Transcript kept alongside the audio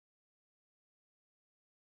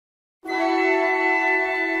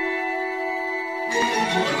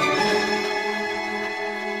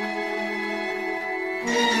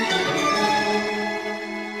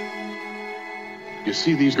You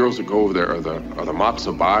see, these girls that go over there are the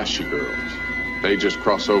Matsubashi girls. They just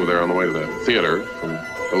cross over there on the way to the theater from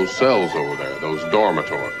those cells over there, those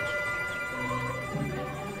dormitories.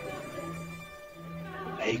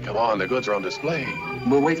 Hey, come on, the goods are on display.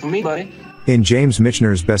 We'll wait for me, buddy. In James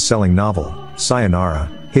Michener's best-selling novel, Sayonara,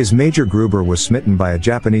 his Major Gruber was smitten by a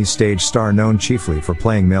Japanese stage star known chiefly for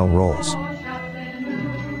playing male roles.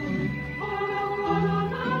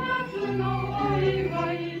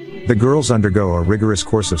 The girls undergo a rigorous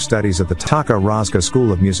course of studies at the Takarazuka School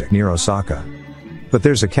of Music near Osaka. But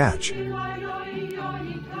there's a catch.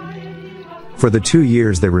 For the 2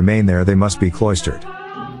 years they remain there, they must be cloistered.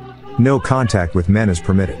 No contact with men is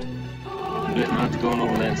permitted. Better not go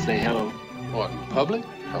over there and say hello. What, in public?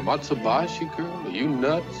 A Matsubashi girl? Are you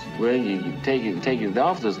nuts? Well, you take it to the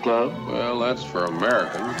officers' club. Well, that's for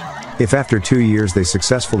Americans. If after 2 years they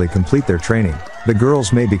successfully complete their training, the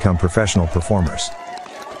girls may become professional performers.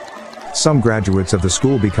 Some graduates of the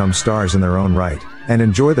school become stars in their own right, and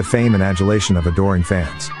enjoy the fame and adulation of adoring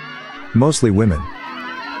fans. Mostly women.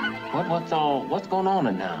 What's going on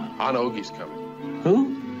in now? Hanaogi's coming.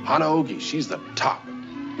 Who? Hanaogi, she's the top.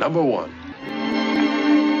 Number one.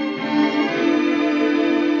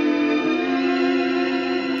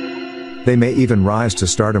 They may even rise to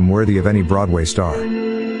stardom worthy of any Broadway star. Well,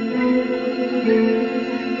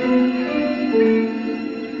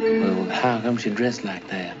 how come she dressed like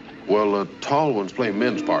that? Well, the tall ones play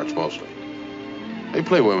men's parts mostly. They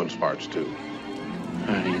play women's parts too.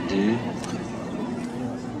 How do you do?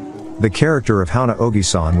 The character of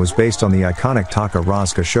Hanaogi-san was based on the iconic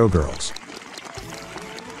Takarazuka showgirls.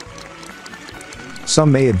 Some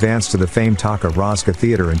may advance to the famed Takarazuka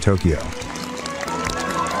Theater in Tokyo.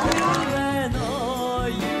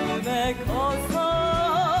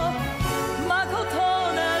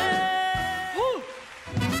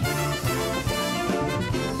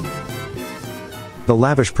 The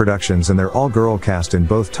lavish productions and their all-girl cast in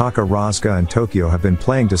both Takarazuka and Tokyo have been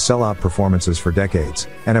playing to sell-out performances for decades,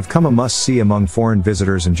 and have come a must-see among foreign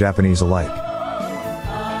visitors and Japanese alike.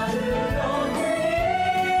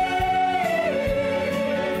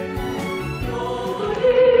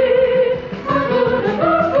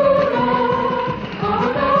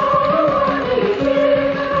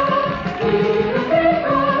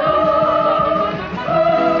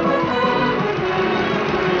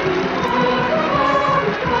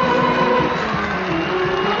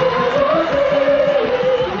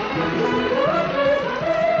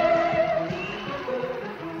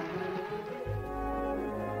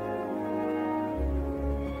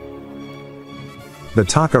 The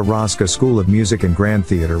Takarazuka School of Music and Grand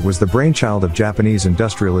Theater was the brainchild of Japanese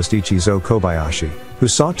industrialist Ichizo Kobayashi, who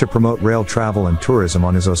sought to promote rail travel and tourism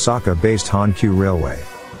on his Osaka-based Hankyu Railway.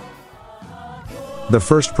 The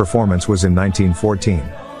first performance was in 1914.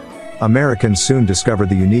 Americans soon discovered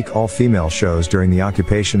the unique all-female shows during the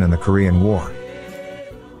occupation and the Korean War.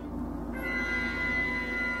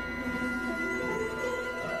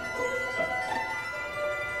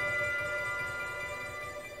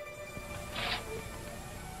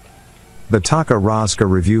 The Takarazuka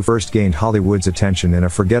Revue first gained Hollywood's attention in a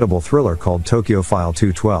forgettable thriller called Tokyo File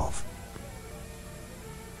 212.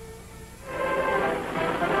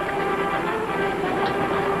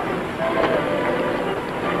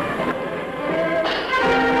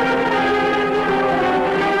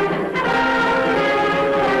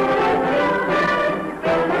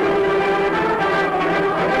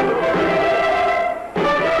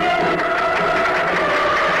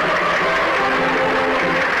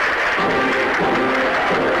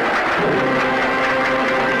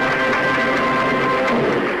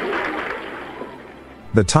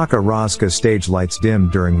 The Takarazuka stage lights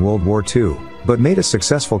dimmed during World War II, but made a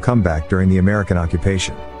successful comeback during the American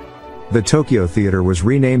occupation. The Tokyo Theater was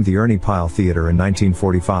renamed the Ernie Pyle Theater in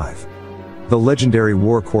 1945. The legendary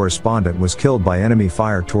war correspondent was killed by enemy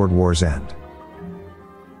fire toward war's end.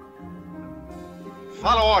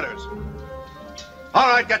 Follow orders. All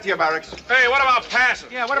right, get to your barracks. Hey, what about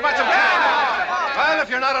passes? Yeah, what about some passes? Well, if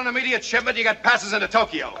you're not on immediate shipment, you get passes into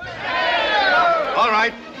Tokyo. All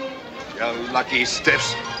right. You lucky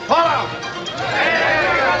stiffs. Pull out!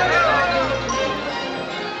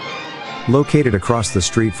 Located across the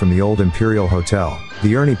street from the old Imperial Hotel,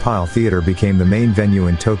 the Ernie Pyle Theater became the main venue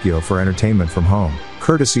in Tokyo for entertainment from home,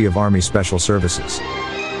 courtesy of Army Special Services.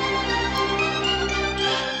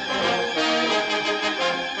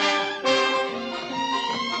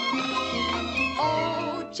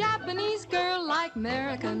 Oh, Japanese girl like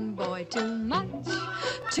American boy, too much,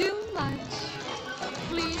 too much.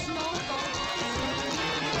 Please no.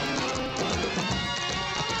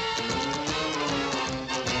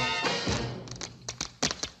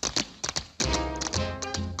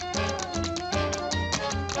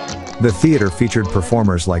 The theater featured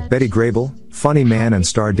performers like Betty Grable, Funny Man and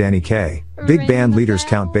star Danny Kaye, big band leaders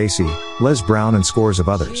Count Basie, Les Brown and scores of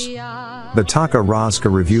others. The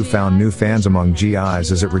Takarazuka Revue found new fans among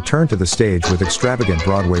G.I.s as it returned to the stage with extravagant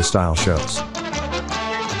Broadway-style shows.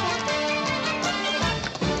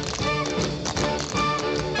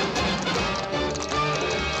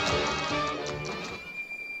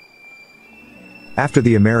 After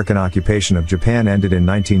the American occupation of Japan ended in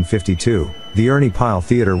 1952, the Ernie Pyle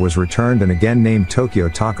Theater was returned and again named Tokyo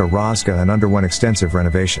Takarazuka and underwent extensive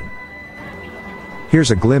renovation.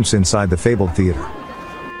 Here's a glimpse inside the fabled theater.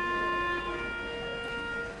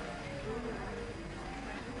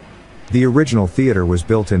 The original theater was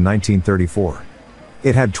built in 1934.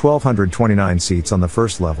 It had 1,229 seats on the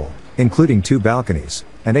first level, including 2 balconies,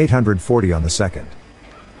 and 840 on the second.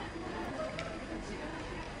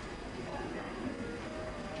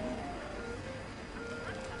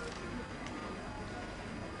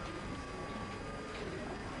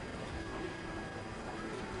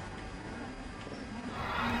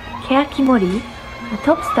 Keaki Mori, the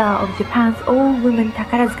top star of Japan's all-women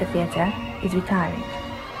Takarazuka Theater, is retiring.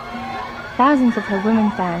 Thousands of her women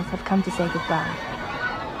fans have come to say goodbye.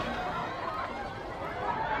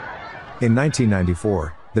 In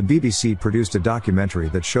 1994, the BBC produced a documentary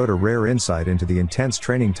that showed a rare insight into the intense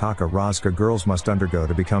training Takarazuka girls must undergo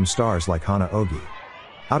to become stars like Hana Ogi.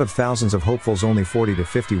 Out of thousands of hopefuls, only 40 to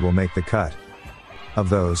 50 will make the cut. Of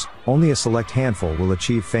those, only a select handful will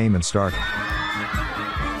achieve fame and stardom.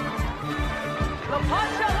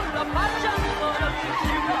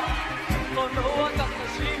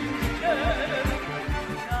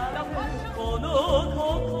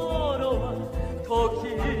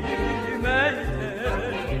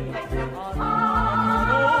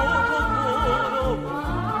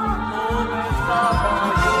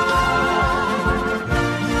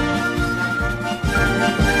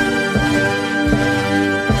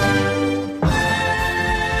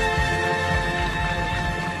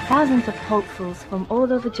 Thousands of hopefuls from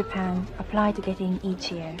all over Japan apply to get in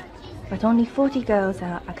each year, but only 40 girls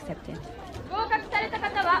are accepted. 合格された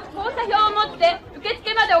方は交差票を持って受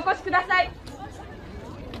付までお越しください。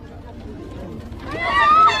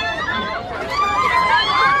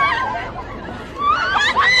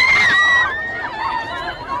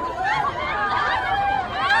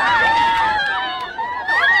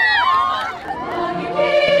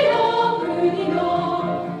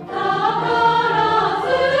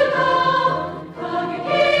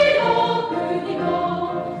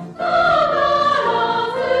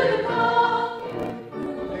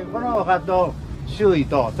と周囲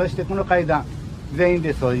とそしてこの階段全員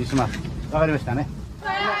で掃除します。わかりましたね。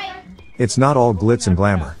It's not all glitz and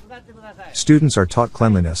glamour. Students are taught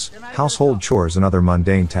cleanliness, household chores and other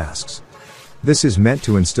mundane tasks. This is meant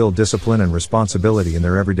to instill discipline and responsibility in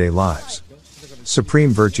their everyday lives.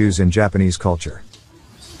 Supreme virtues in Japanese culture.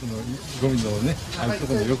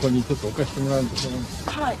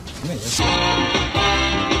 Hi.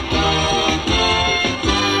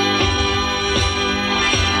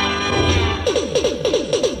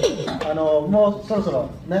 もうそろそろ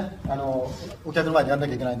ね、お客の前でやんな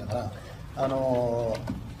きゃいけないんだから、も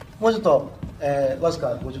うちょっと、わず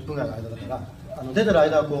か50分ぐらいの間だから、出てる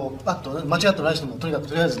間はこうパッと間違ってない人もとりあえ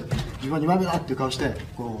ず自分は2枚目だっていう顔して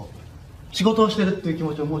こう仕事をしてるっていう気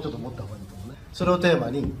持ちをもうちょっと持った方がいいと思うね。それをテー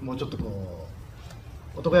マにもうちょっとこ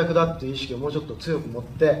う男役だっていう意識をもうちょっと強く持っ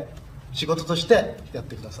て仕事としてやっ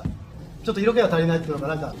てください。ちょっと色気が足りないっていうのが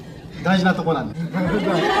なんか大事なとこなんです。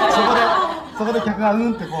そこで客がう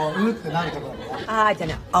んってこうってなるところだね。じゃ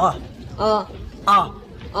ね。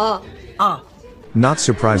Not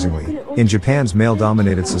surprisingly, in Japan's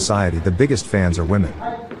male-dominated society, the biggest fans are women.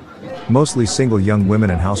 Mostly single young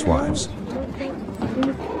women and housewives.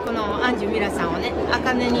 このアンジュミラさんをね、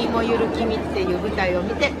茜に燃ゆる君っていう舞台を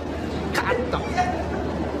見て、ガーッと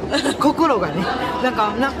心がね、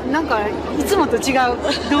なんかいつもと違う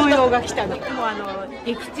動揺が来たの。でも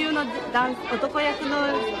劇中の男役の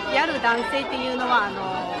やる男性っていうのは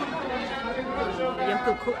よ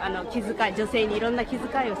く気遣い、女性にいろんな気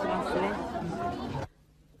遣いをしますね。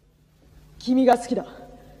君が好きだ。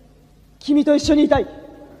君と一緒にいたい。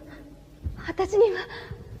私には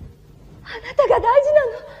あなたが大事な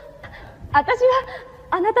の。私は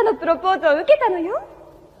あなたのプロポーズを受けたのよ。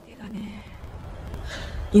てかね、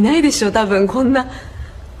いないでしょ多分こんな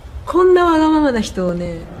わがままな人を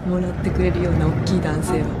ねもらってくれるような大きい男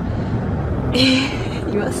性は。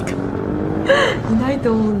いますか？いない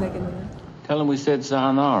と思うんだけどね。Tell him we said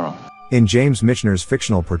sayonara. In James Michener's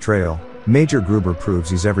fictional portrayal, Major Gruber proves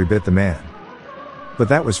he's every bit the man. But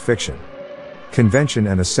that was fiction. Convention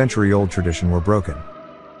and a century-old tradition were broken.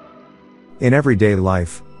 In everyday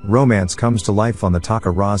life, romance comes to life on the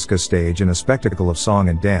Takarazuka stage in a spectacle of song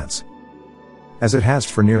and dance, as it has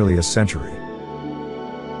for nearly a century.